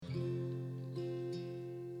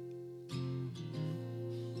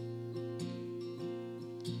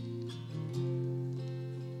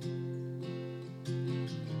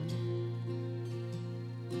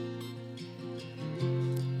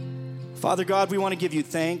Father God, we want to give you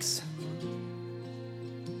thanks.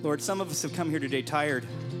 Lord, some of us have come here today tired,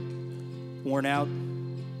 worn out,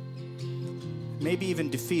 maybe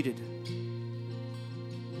even defeated.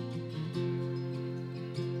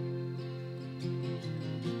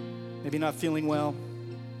 Maybe not feeling well,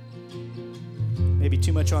 maybe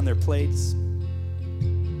too much on their plates.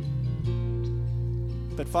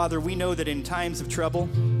 But Father, we know that in times of trouble,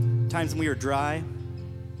 times when we are dry,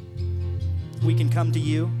 we can come to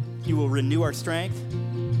you. You will renew our strength.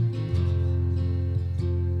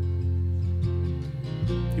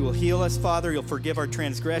 You will heal us, Father. You'll forgive our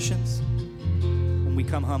transgressions when we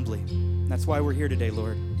come humbly. And that's why we're here today,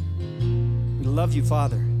 Lord. We love you,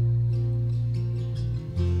 Father.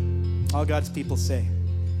 All God's people say,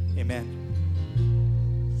 amen.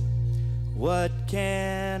 What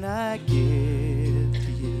can I give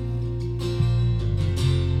to you?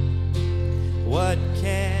 What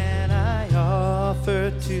can I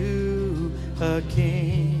offer to a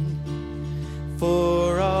king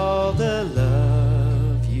for all the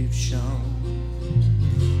love you've shown,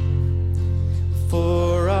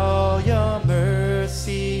 for all your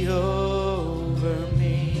mercy over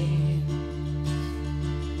me?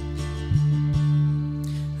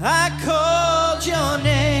 I called your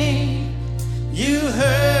name, you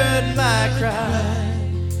heard my cry,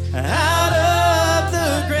 out of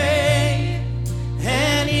the grave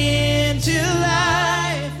and into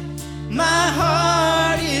life. My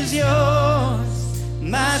heart is yours,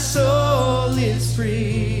 my soul is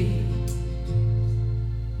free.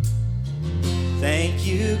 Thank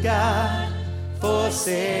you, God, for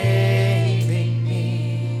saving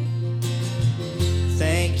me.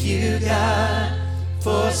 Thank you, God,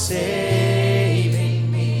 for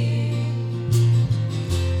saving me.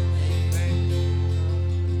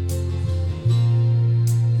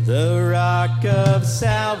 The rock of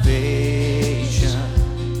salvation,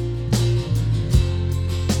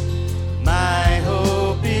 my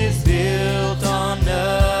hope is built on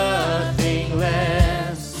nothing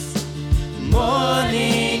less.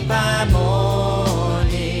 Morning by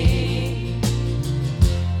morning,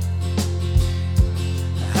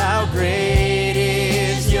 how great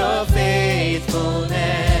is your faithfulness.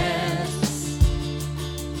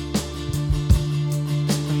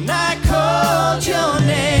 And I called your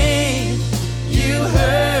name, you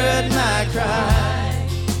heard my cry,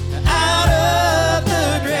 out of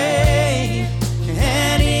the grave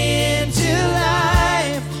and into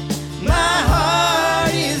life. My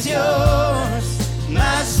heart is yours,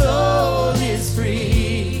 my soul is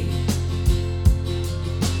free.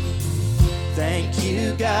 Thank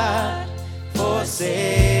you, God, for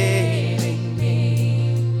saving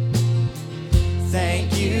me.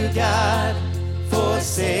 Thank you, God, for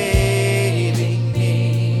saving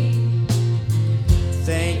me.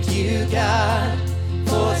 Thank you, God,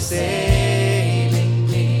 for saving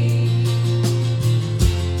me.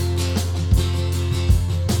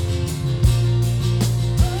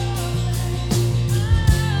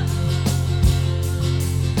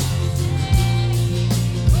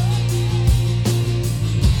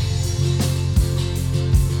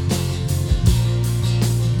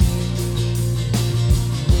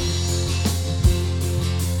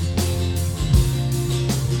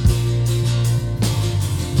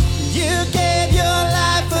 You gave your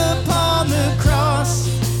life upon the cross.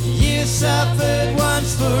 You suffered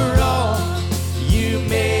once for all. You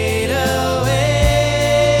made a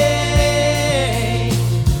way.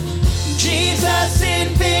 Jesus, in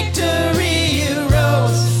victory you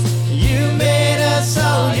rose. You made us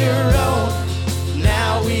all your own.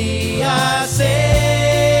 Now we are saved.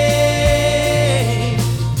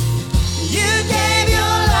 You gave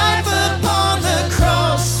your life upon the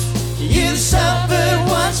cross. You suffered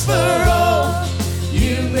once for all.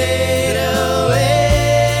 You made a way.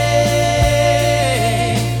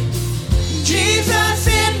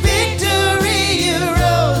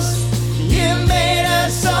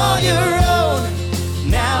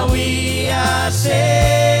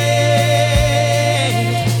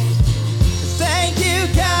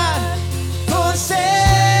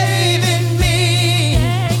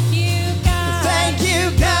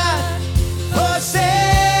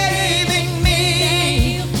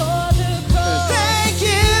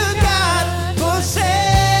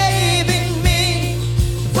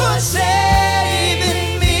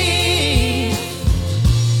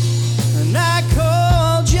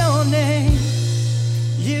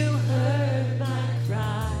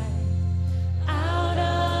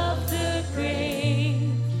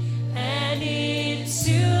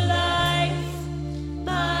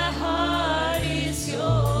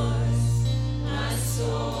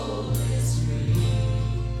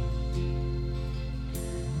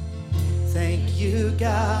 Thank you,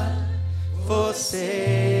 God, for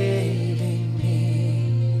saving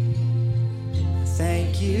me.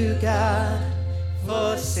 Thank you, God,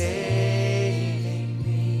 for saving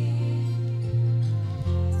me.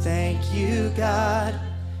 Thank you, God,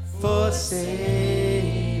 for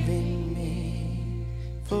saving me,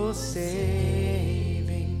 for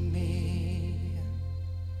saving me.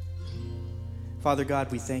 Father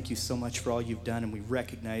God, we thank you so much for all you've done, and we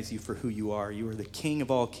recognize you for who you are. You are the King of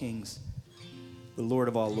all kings, the Lord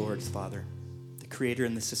of all lords, Father, the creator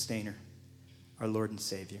and the sustainer, our Lord and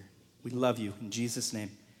Savior. We love you. In Jesus'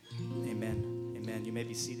 name, amen. Amen. You may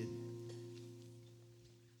be seated.